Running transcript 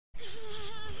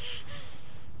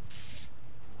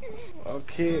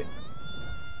Okay.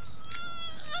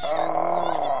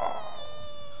 Oh.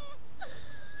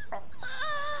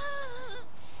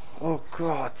 Oh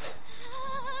Gott.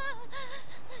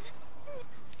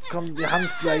 Komm, wir haben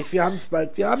es gleich. Wir haben es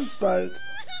bald. Wir haben es bald.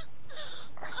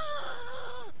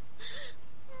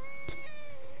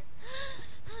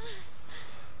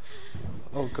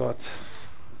 Oh Gott.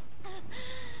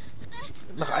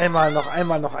 Noch einmal, noch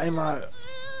einmal, noch einmal.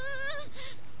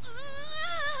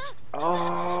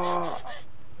 Oh.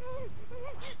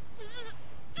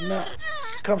 Na,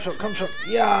 komm schon, komm schon.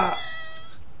 Ja.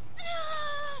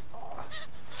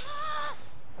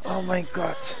 Oh mein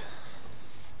Gott.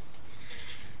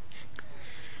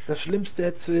 Das Schlimmste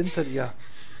hättest du hinter dir.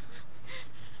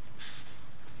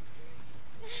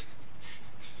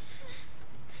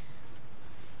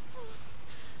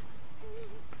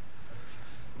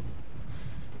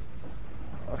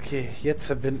 Okay, jetzt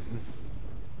verbinden.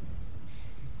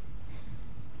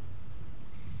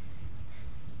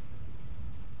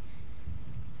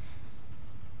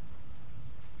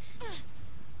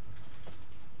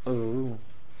 Oh.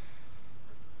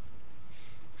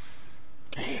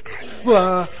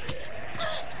 Uah.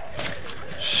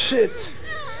 Shit.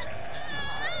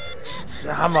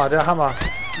 Der Hammer, der Hammer.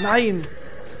 Nein.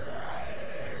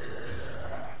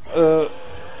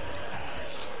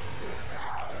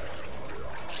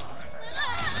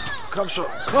 Komm schon,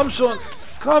 komm schon,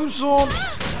 komm schon.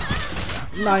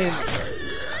 Nein.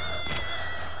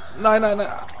 Nein, nein, nein.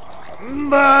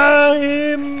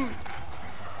 Nein.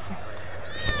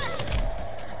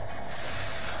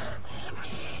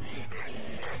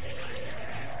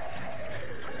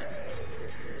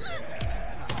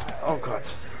 Oh Gott.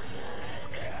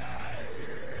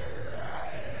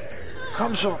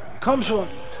 Komm schon, komm schon.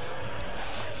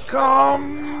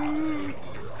 Komm.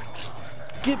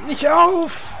 Gib nicht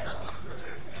auf.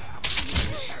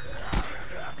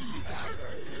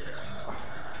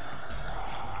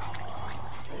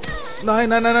 Nein,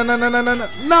 nein, nein, nein, nein, nein, nein, nein,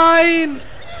 nein!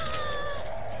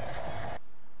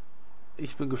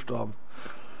 Ich bin gestorben.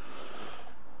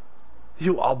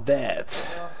 You are dead.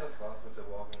 Ja, das war's mit der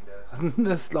Walking Dead.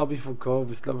 Das glaube ich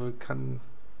vollkommen. Ich glaube, wir können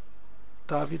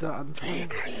da wieder anfangen.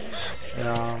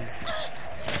 Ja.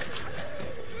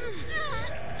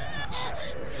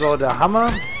 So, der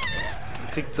Hammer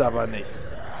kriegt sie aber nicht.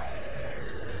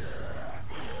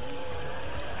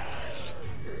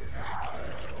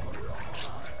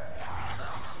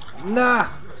 Na!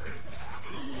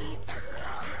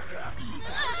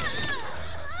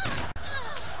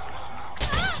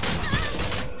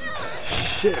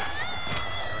 Shit!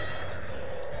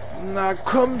 Na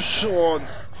komm schon!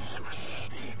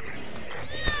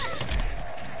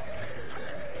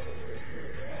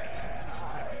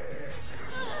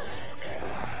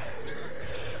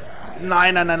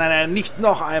 Nein, nein, nein, nein, nein, nicht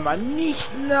noch einmal!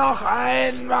 Nicht noch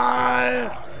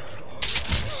einmal!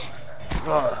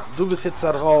 So, du bist jetzt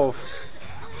da drauf.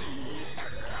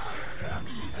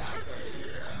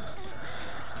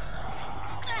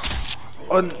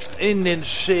 Und in den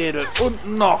Schädel.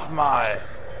 Und nochmal.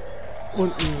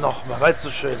 Und nochmal, weil es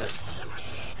so schön ist.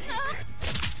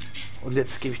 Und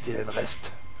jetzt gebe ich dir den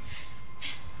Rest.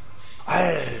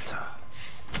 Alter.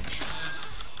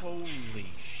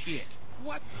 Holy shit.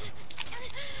 What the?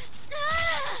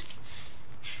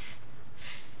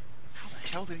 How the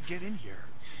hell did it get in here?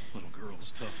 Little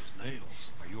girl's tough as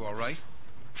nails. Are you all right?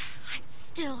 I'm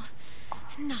still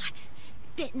not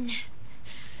bitten.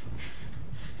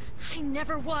 I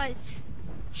never was.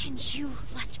 And you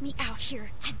left me out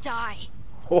here to die.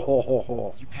 Ho, ho, ho,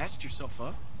 ho. You patched yourself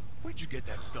up? Where'd you get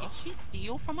that stuff? Did she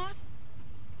steal from us?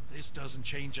 This doesn't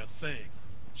change a thing.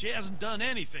 She hasn't done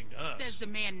anything to us. Says the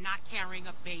man not carrying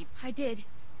a baby. I did.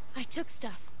 I took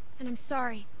stuff. And I'm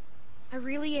sorry. I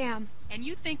really am. And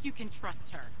you think you can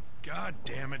trust her? God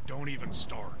damn it, don't even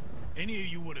start. Any of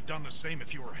you would have done the same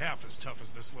if you were half as tough as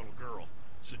this little girl.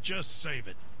 So just save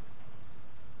it.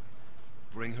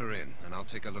 Bring her in, and I'll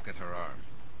take a look at her arm.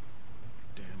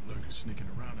 Damn lurkers sneaking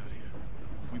around out here.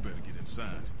 We better get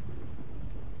inside.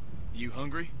 You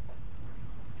hungry?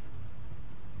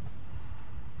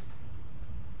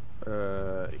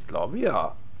 Ich glaube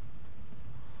ja.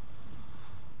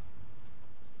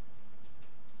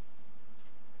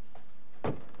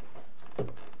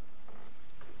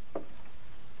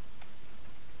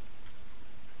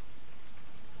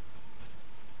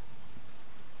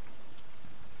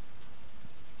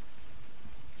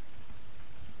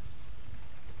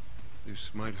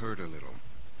 This might hurt a little.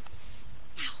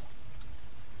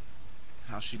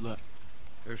 How's she look?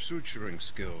 Her suturing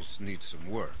skills need some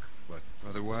work, but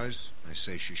otherwise, I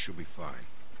say she should be fine.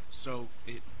 So,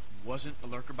 it wasn't a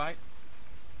lurker bite?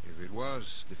 If it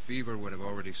was, the fever would have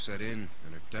already set in,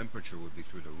 and her temperature would be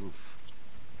through the roof.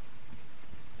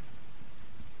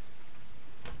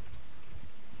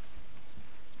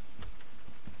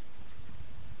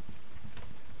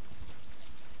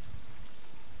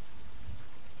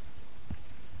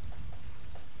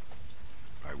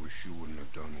 I wish you wouldn't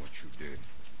have done what you did.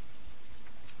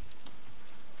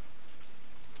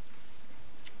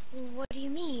 What do you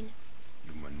mean?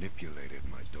 You manipulated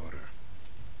my daughter.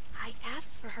 I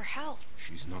asked for her help.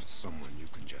 She's not someone you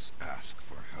can just ask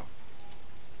for help.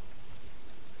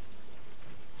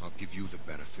 I'll give you the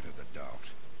benefit of the doubt,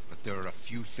 but there are a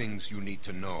few things you need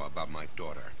to know about my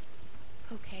daughter.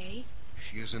 Okay.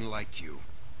 She isn't like you.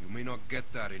 You may not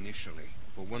get that initially,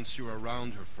 but once you're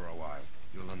around her for a while,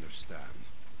 you'll understand.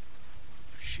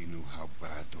 If she knew how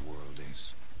bad the world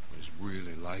is, what it's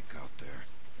really like out there,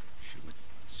 she would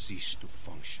cease to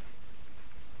function.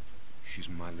 She's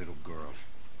my little girl.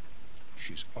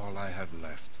 She's all I have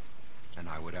left, and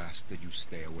I would ask that you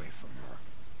stay away from her.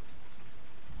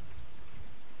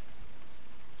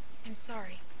 I'm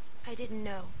sorry. I didn't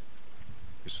know.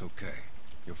 It's okay.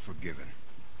 You're forgiven.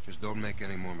 Just don't make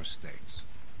any more mistakes.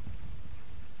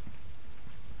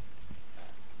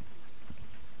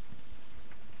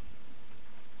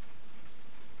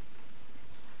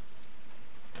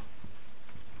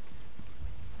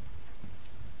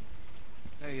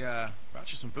 Hey,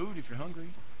 brought you some food if you're hungry.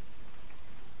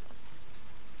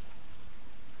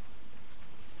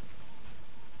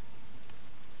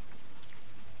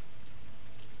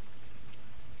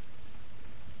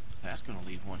 That's gonna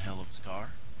leave one hell of a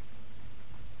scar.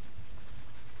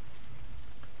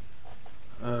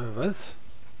 Was?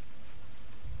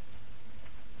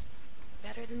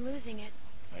 Better than losing it.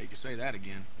 You can say that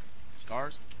again.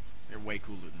 Scars? They're way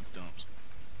cooler than stumps.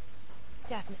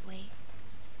 Definitely.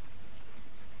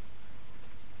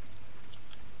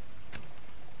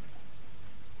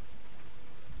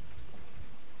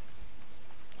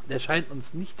 Der scheint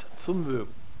uns nicht zu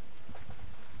mögen.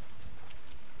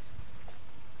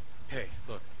 Hey,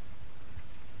 look.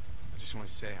 I just want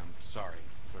to say I'm sorry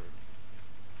for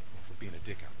being a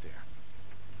dick out there.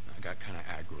 I got kind of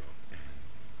aggro, and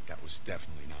that was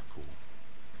definitely not cool.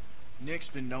 Nick's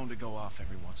been known to go off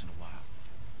every once in a while.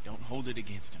 Don't hold it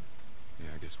against him.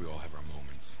 Yeah, I guess we all have our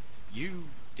moments. You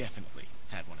definitely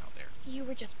had one out there. You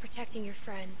were just protecting your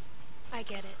friends. I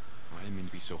get it. I didn't mean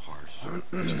to be so harsh.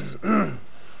 Just,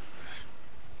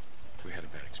 we had a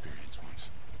bad experience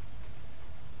once.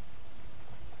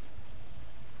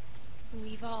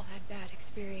 We've all had bad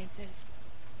experiences.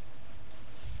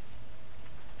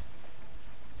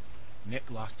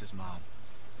 Nick lost his mom.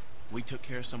 We took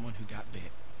care of someone who got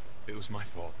bit. It was my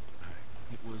fault.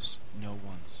 It was no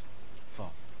one's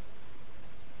fault.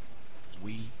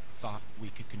 We thought we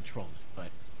could control it, but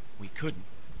we couldn't.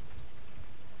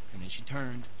 And then she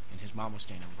turned, and his mom was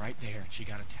standing right there, and she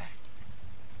got attacked.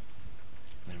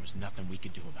 And there was nothing we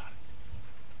could do about it.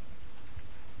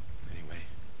 Anyway,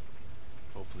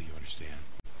 hopefully you understand.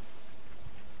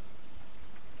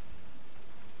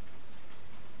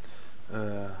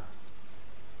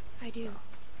 I do.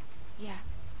 Yeah.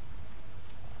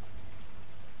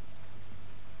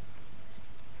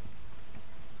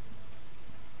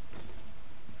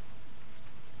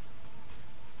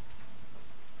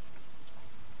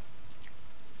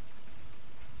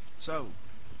 So,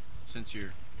 since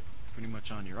you're pretty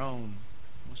much on your own,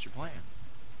 what's your plan?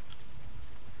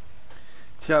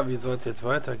 Tja, wie soll es jetzt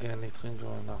weitergehen? Ich trinke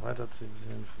mal nach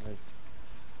weiterzusehen vielleicht.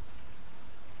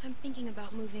 I'm thinking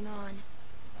about moving on.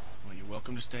 Well, you're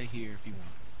welcome to stay here if you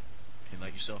want. Okay,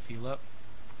 let yourself heal up.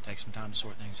 Take some time to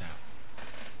sort things out.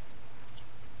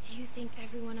 Do you think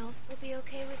everyone else will be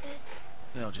okay with it?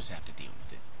 They'll just have to deal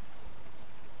with it.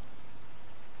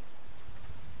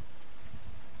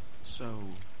 So,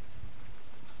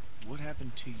 what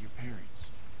happened to your parents?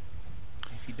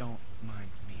 If you don't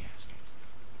mind me asking.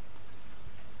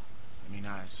 I mean,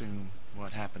 I assume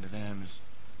what happened to them is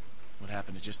what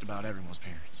happened to just about everyone's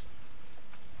parents.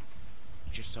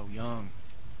 You're just so young.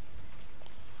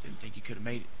 Didn't think you could have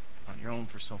made it on your own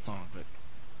for so long, but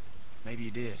maybe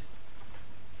you did.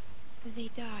 They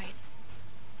died.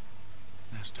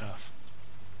 That's tough.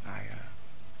 I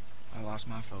lost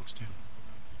my folks too.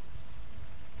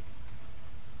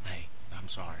 Hey, I'm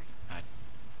sorry. I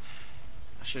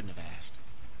shouldn't have asked.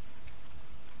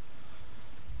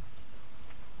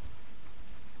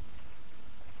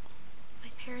 My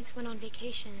parents went on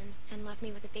vacation and left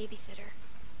me with a babysitter.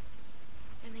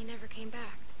 And they never came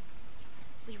back.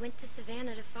 We went to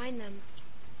Savannah to find them,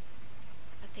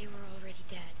 but they were already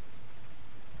dead.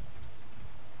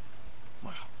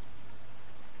 Wow.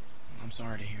 I'm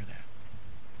sorry to hear that.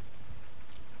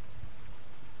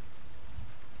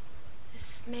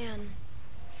 man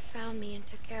found me and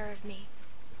took care of me.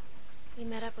 We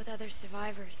met up with other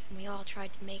survivors, and we all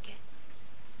tried to make it.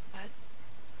 But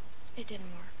it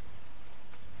didn't work.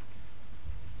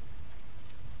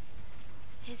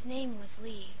 His name was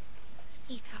Lee.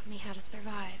 He taught me how to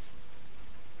survive.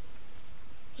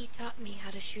 He taught me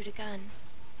how to shoot a gun.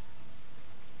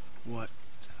 What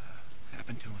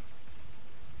happened to him?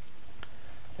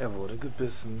 Wurde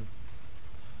gebissen.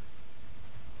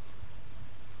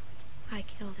 I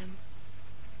killed him.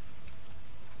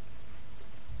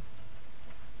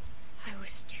 I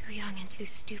was too young and too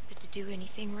stupid to do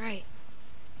anything right.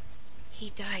 He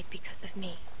died because of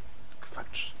me.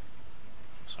 Quatsch.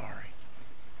 I'm sorry.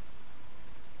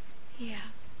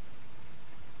 Yeah.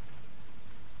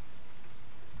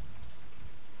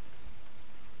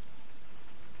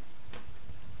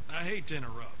 I hate to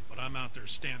interrupt, but I'm out there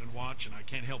standing watch, and I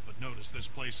can't help but notice this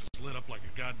place is lit up like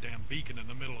a goddamn beacon in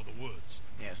the middle of the woods.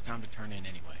 Yeah, it's time to turn in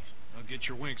anyways. Now get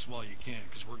your winks while you can,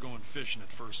 because we're going fishing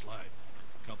at first light.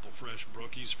 Couple fresh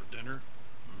brookies for dinner?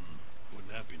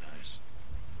 Wouldn't that be nice?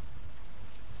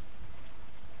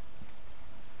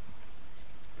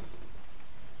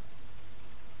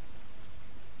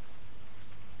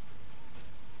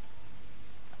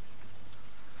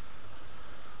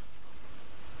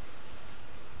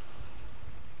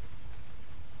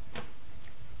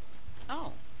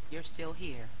 Oh, you're still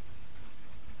here.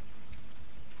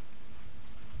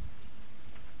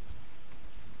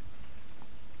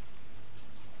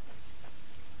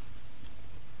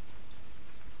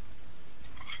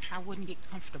 I wouldn't get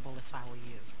comfortable if I were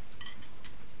you.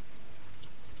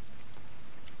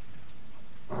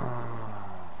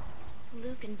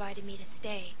 Luke invited me to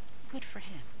stay. Good for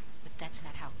him, but that's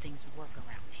not how things work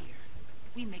around here.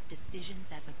 We make decisions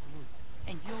as a group,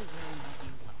 and you're where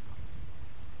you're welcome.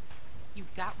 You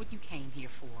got what you came here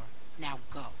for. Now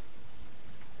go.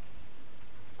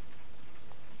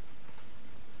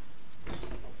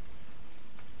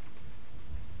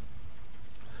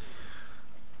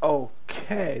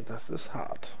 Okay, das ist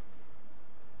hart.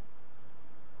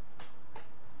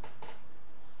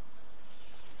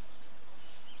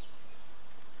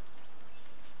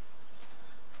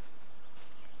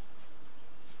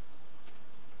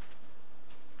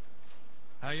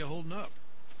 How you holding up?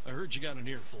 I heard you got an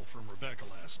earful from Rebecca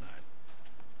last night.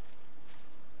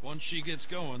 Once she gets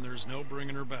going, there's no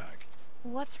bringing her back.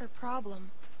 What's her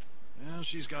problem? Well,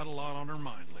 she's got a lot on her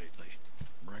mind lately.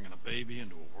 Bringing a baby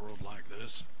into a world like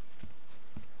this.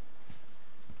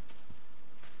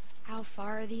 How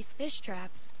far are these fish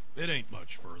traps? It ain't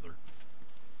much further.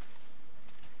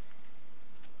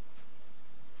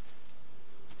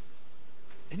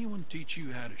 Anyone teach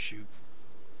you how to shoot?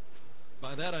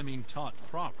 By that I mean taught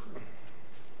proper.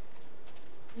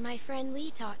 My friend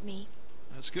Lee taught me.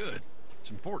 That's good.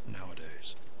 It's important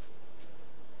nowadays.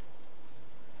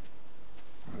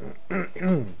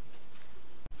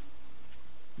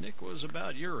 Nick was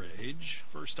about your age,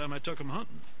 first time I took him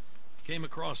hunting. Came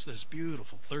across this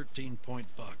beautiful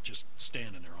 13-point buck just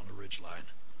standing there on the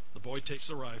ridgeline. The boy takes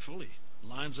the rifle, he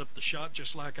lines up the shot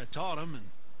just like I taught him,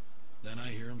 and then I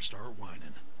hear him start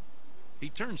whining. He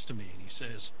turns to me and he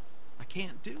says, "I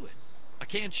can't do it. I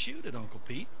can't shoot it, Uncle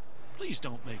Pete. Please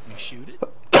don't make me shoot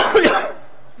it."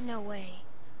 No way.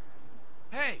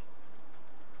 Hey!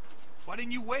 Why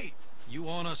didn't you wait? You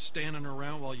want us standing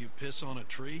around while you piss on a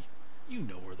tree? You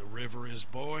know where the river is,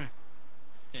 boy.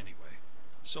 Anyway,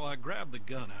 so I grabbed the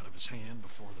gun out of his hand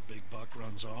before the big buck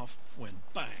runs off, when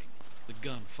bang, the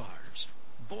gun fires.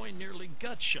 Boy nearly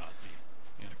gut shot me.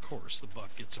 And of course the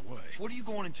buck gets away. What are you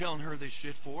going and telling her this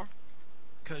shit for?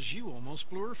 'Cause you almost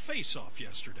blew her face off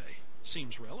yesterday.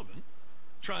 Seems relevant.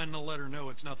 Trying to let her know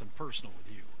it's nothing personal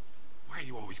with you. Why are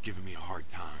you always giving me a hard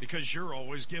time? Because you're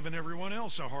always giving everyone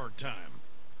else a hard time.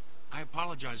 I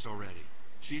apologized already.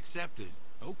 She accepted.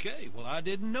 Okay, well I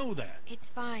didn't know that. It's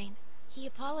fine. He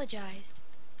apologized.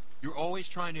 You're always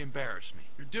trying to embarrass me.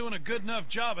 You're doing a good enough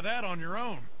job of that on your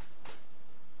own.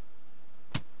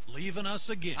 Leaving us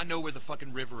again. I know where the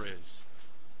fucking river is.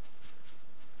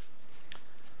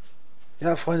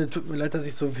 Ja, Freunde, tut mir leid, dass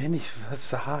ich so wenig was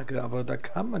sage, aber da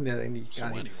kann man ja eigentlich gar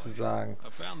nichts zu sagen. I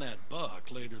found that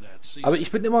buck later that season. Aber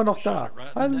ich bin immer noch da. Shot it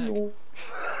right in the Hallo. neck.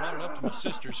 Brought it up to my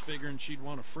sister's figuring she'd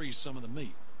want to freeze some of the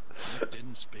meat. Nick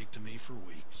didn't speak to me for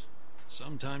weeks.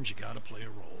 Sometimes you gotta play a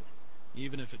role.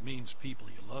 Even if it means people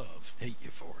you love hate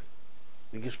you for it.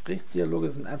 Die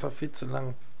Gesprächsdialoge sind einfach viel zu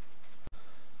lang.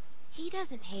 He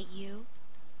doesn't hate you.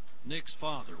 Nick's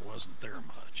father wasn't there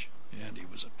much, and he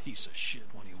was a piece of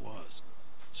shit when he was.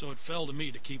 So it fell to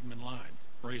me to keep him in line,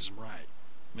 raise him right.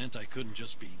 Meant I couldn't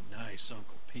just be nice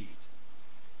Uncle Pete.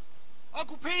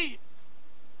 Uncle Pete!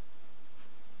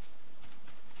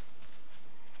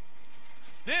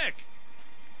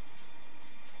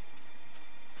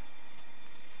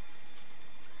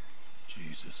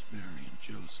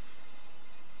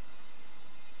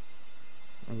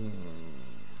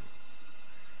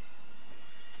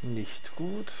 nicht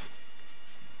gut.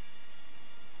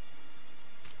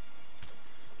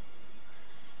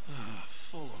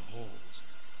 Full of holes.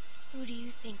 Who do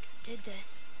you think did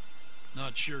this?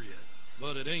 Not sure yet,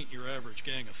 but it ain't your average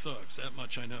gang of thugs, that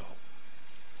much I know.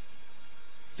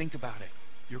 Think about it.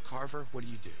 You're Carver, what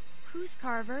do? Who's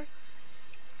Carver?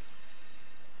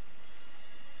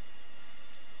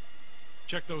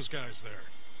 Check those guys there.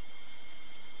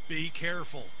 Be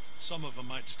careful. Some of them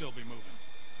might still be moving.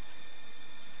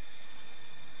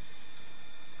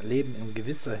 Leben in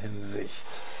gewisser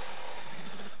Hinsicht.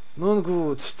 Nun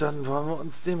gut, dann wollen wir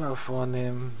uns den mal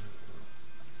vornehmen.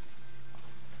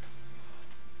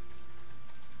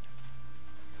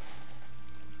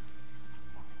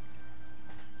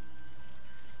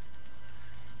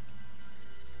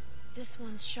 This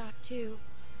one's shot too.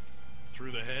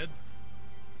 Through the head?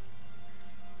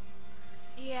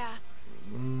 Yeah.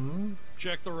 Mhm.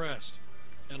 Check the rest.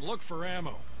 And look for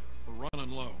ammo. We're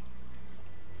running low.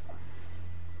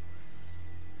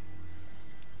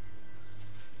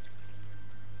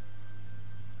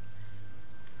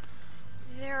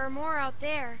 There are more out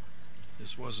there.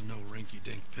 This wasn't no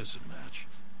rinky-dink pissing match.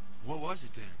 What was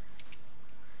it then?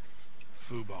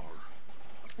 Foobar.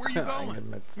 Where are you going?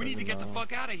 Eingemetzt, We need to get the genau.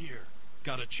 fuck out of here.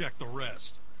 Gotta check the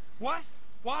rest. What?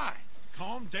 Why?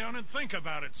 Calm down and think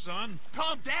about it, son.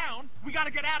 Calm down. We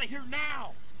gotta get out of here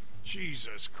now.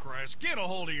 Jesus Christ, get a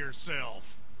hold of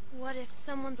yourself. What if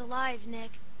someone's alive,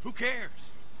 Nick? Who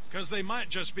cares? Because they might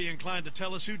just be inclined to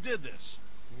tell us who did this.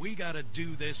 We gotta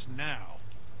do this now.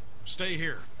 Stay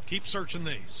here. Keep searching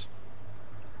these.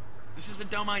 This is a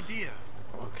dumb idea.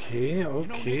 Okay, You know,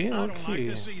 okay, I don't like okay.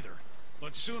 this either.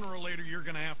 But sooner or later, you're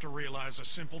gonna have to realize a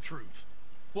simple truth.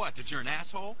 What, that you're an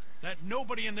asshole? That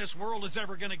nobody in this world is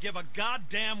ever gonna give a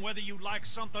goddamn whether you like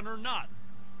something or not.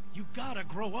 You gotta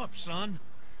grow up, son.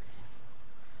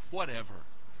 Whatever.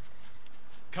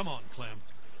 Come on, Clem.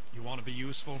 You want to be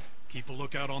useful? Keep a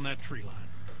lookout on that tree line.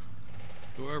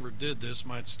 Whoever did this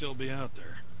might still be out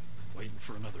there, waiting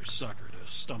for another sucker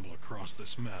to stumble across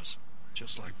this mess,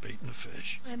 just like baiting a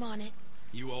fish. I'm on it.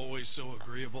 You always so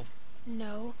agreeable?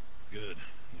 No. Good.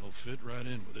 You'll fit right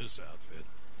in with this outfit.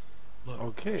 Look,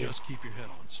 Okay. just keep your head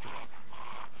on straight.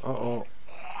 Oh,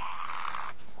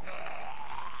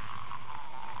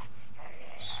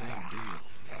 Same deal.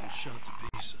 Got shot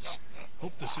to pieces.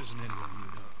 Hope this isn't anyone you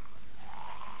know.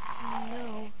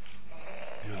 No.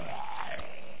 Good.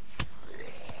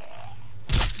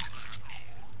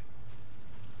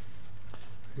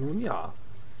 nun ja.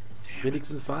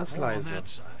 Wenigstens war es More on leise. that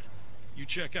side. You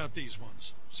check out these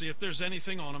ones. See if there's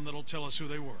anything on them that'll tell us who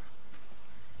they were.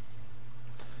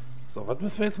 So, was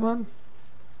müssen wir jetzt machen?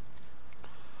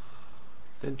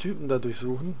 Den Typen da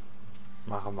durchsuchen?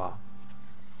 Machen wir.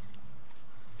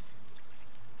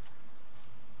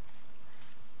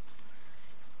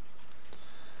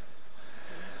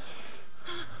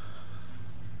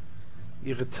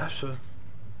 Ihre Tasche.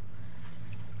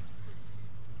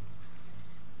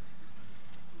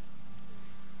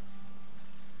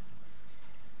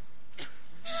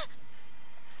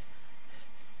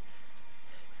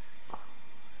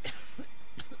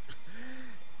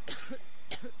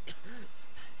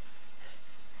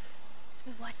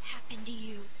 What happened to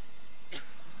you?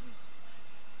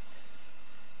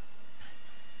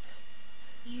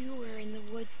 You were in the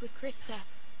woods with Krista.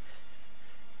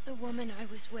 The woman I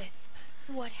was with.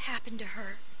 What happened to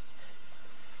her?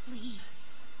 Please,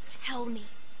 tell me.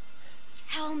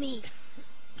 Tell me.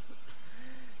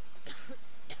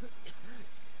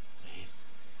 Please.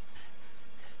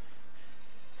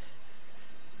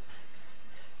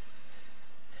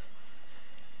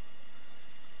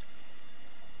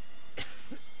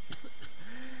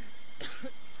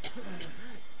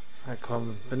 Na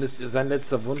komm, wenn es sein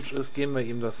letzter Wunsch ist, geben wir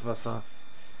ihm das Wasser.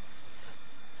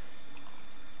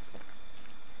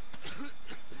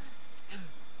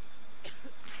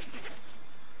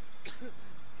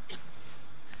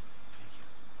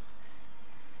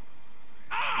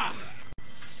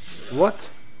 What?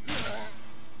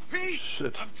 Pete!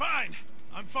 Shit. I'm fine.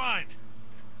 I'm fine.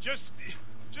 Just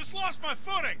lost my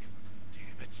footing.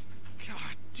 Damn it.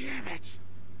 God damn it.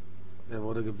 Er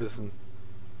wurde gebissen.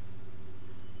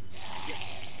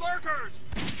 Lurkers!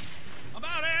 I'm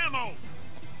out of ammo.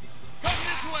 Come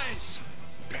this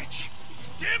way! Bitch.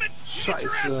 Damn it. Get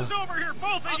your Scheiße. asses over here,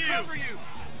 both I'll of you. cover you!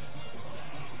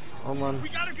 Oh Mann. We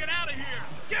gotta get out of here!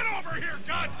 Get over here,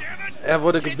 God damn it. Er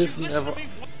wurde Can't you gebissen. listen to me?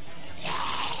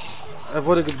 Er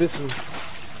wurde gebissen.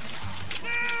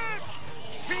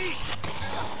 Pete!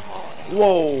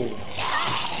 Wow.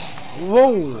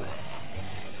 Wow.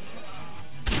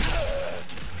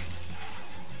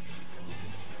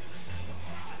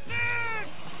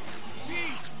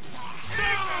 Pete!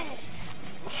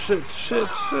 shit, shit,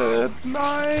 shit.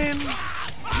 Nein!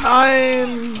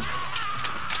 Nein!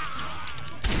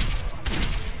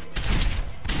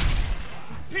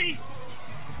 Pete!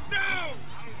 No!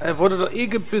 Er wurde doch eh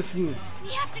gebissen.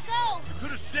 We have to go. You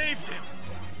could have saved him.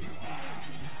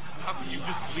 How could you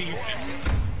just leave him?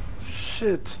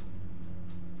 Shit.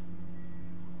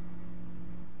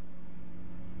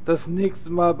 Das nächste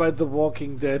Mal bei The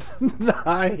Walking Dead.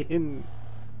 Nein.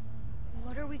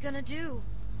 What are we gonna do?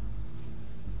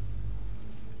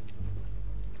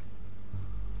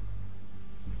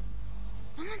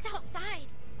 Someone's outside.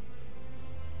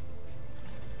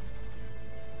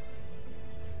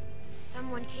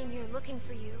 Someone came here looking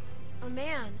for you. A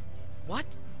man. What?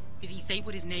 Did he say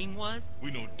what his name was?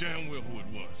 We know damn well who it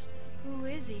was. Who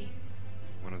is he?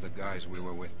 One of the guys we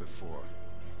were with before.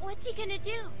 What's he gonna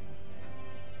do?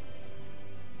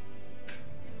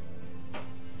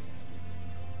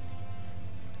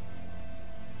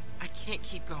 I can't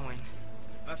keep going.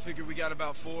 I figure we got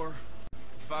about 5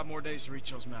 more days to reach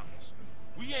those mountains.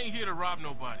 We ain't here to rob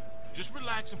nobody. Just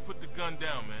relax and put the gun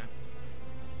down, man.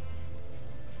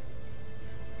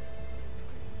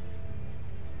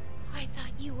 I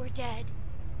thought you were dead.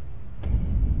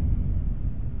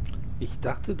 Ich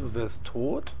dachte, du wärst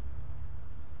tot.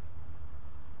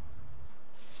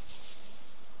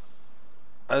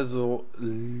 Also,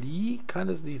 Lee kann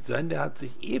es nicht sein. Der hat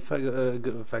sich eh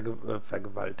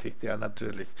vergewaltigt. Ja,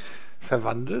 natürlich.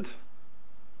 Verwandelt.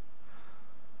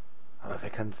 Aber wer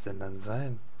kann es denn dann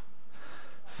sein?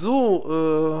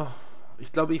 So,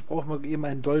 ich glaube, ich brauche mal eben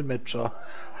einen Dolmetscher.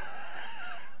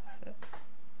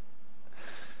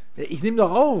 Ja, ich nehme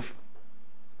doch auf.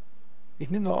 Ich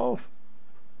nehme doch auf.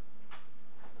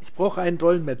 Ich brauche einen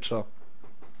Dolmetscher.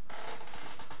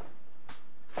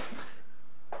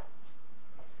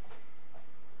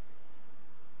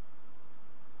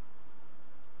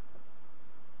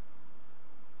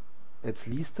 Jetzt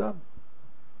liest er.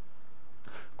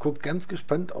 Guckt ganz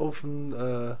gespannt auf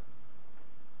den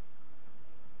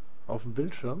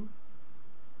Bildschirm.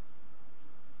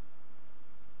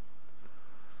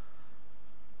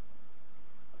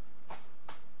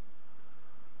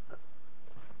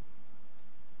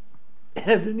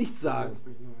 Er will nichts sagen.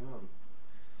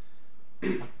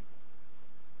 81%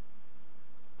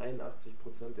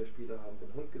 der Spieler haben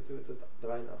den Hund getötet, 83%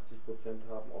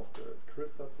 haben aufgehört,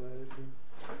 Christa zu helfen.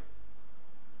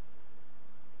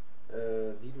 87%,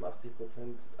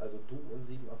 also du und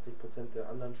 87% der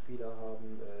anderen Spieler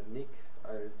haben Nick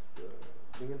als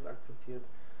Dingens akzeptiert.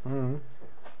 Mhm.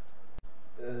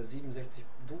 67,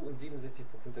 du und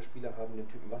 67% der Spieler haben den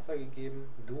Typen Wasser gegeben,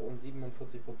 du und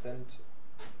 47%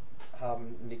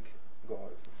 haben Nick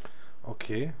geholfen.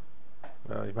 Okay.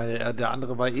 Ja, ich meine, der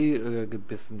andere war eh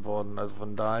gebissen worden, also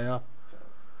von daher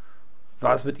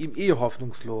war es mit ihm eh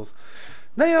hoffnungslos.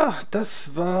 Naja,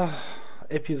 das war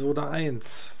Episode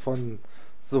 1 von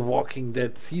The Walking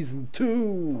Dead Season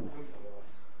 2.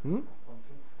 Hm?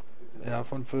 Ja,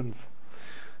 von 5.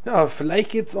 Ja,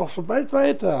 vielleicht geht es auch schon bald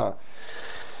weiter.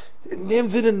 In dem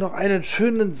Sinne noch einen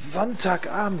schönen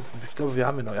Sonntagabend. Ich glaube, wir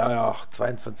haben ja noch, ja,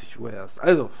 22 Uhr erst.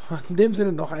 Also, in dem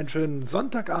Sinne noch einen schönen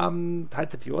Sonntagabend.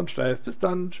 Haltet die Ohren steif. Bis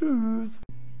dann. Tschüss.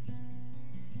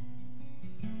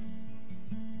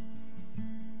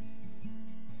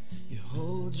 You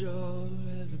hold your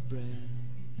every breath.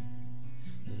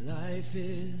 Life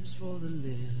is for the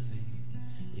living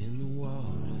in the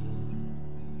water.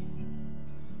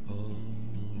 Oh.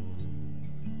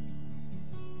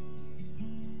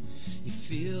 You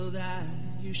feel that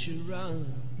you should run,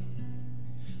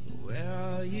 but where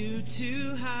are you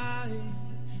to hide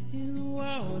in the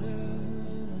water?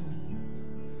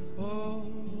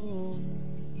 Oh,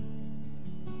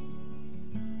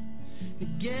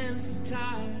 against the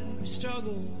tide we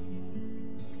struggle,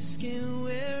 the skin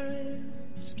we're in,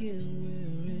 the skin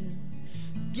we're in.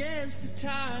 Against the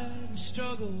tide we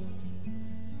struggle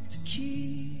to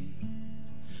keep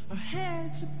our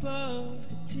heads above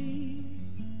the deep.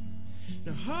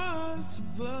 Our hearts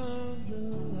above the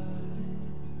light,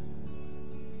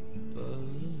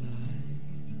 above the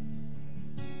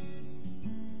light.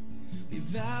 We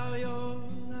vow your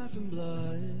life and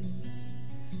blood.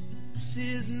 This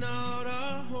is not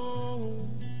our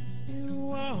home in the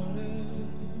water.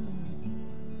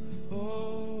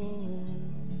 Oh,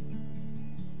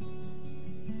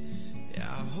 yeah,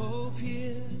 our hope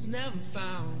here's never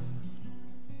found.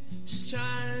 Just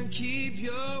try and keep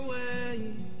your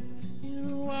way in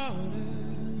the water.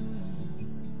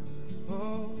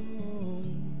 Oh,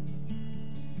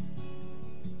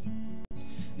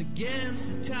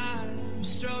 against the tide we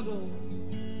struggle,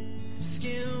 the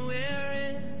skin we're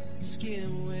in, the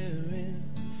skin we're in.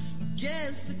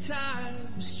 Against the tide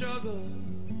we struggle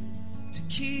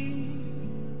keep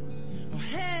our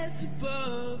heads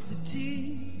above the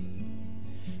deep,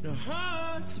 our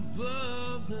hearts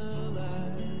above the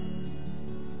light,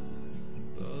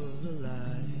 above the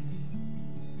light.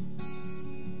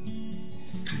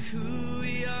 And who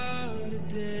we are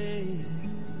today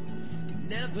can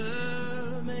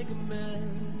never make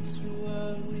amends for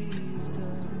what we've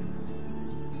done.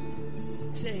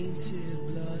 Tainted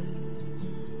blood.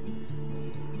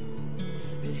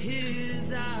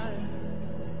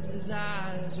 His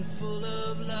eyes are full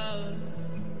of love.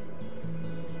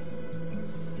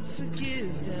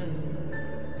 Forgive them,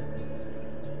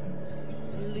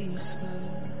 release them.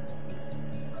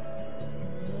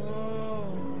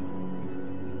 Oh,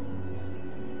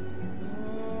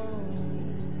 oh,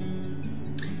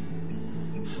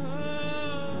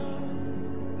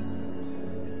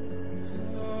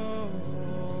 oh,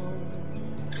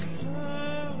 oh,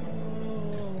 oh.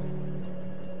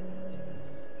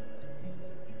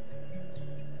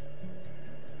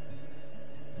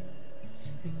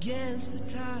 Against the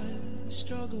tide,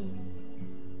 struggle.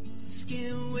 The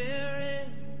skin we're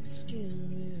in, skin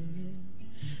we're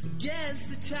in. Against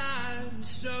the tide,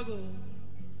 struggle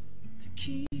to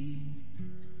keep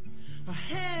our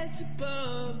heads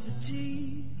above the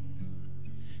deep,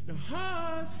 our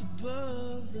hearts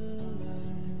above the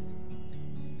light.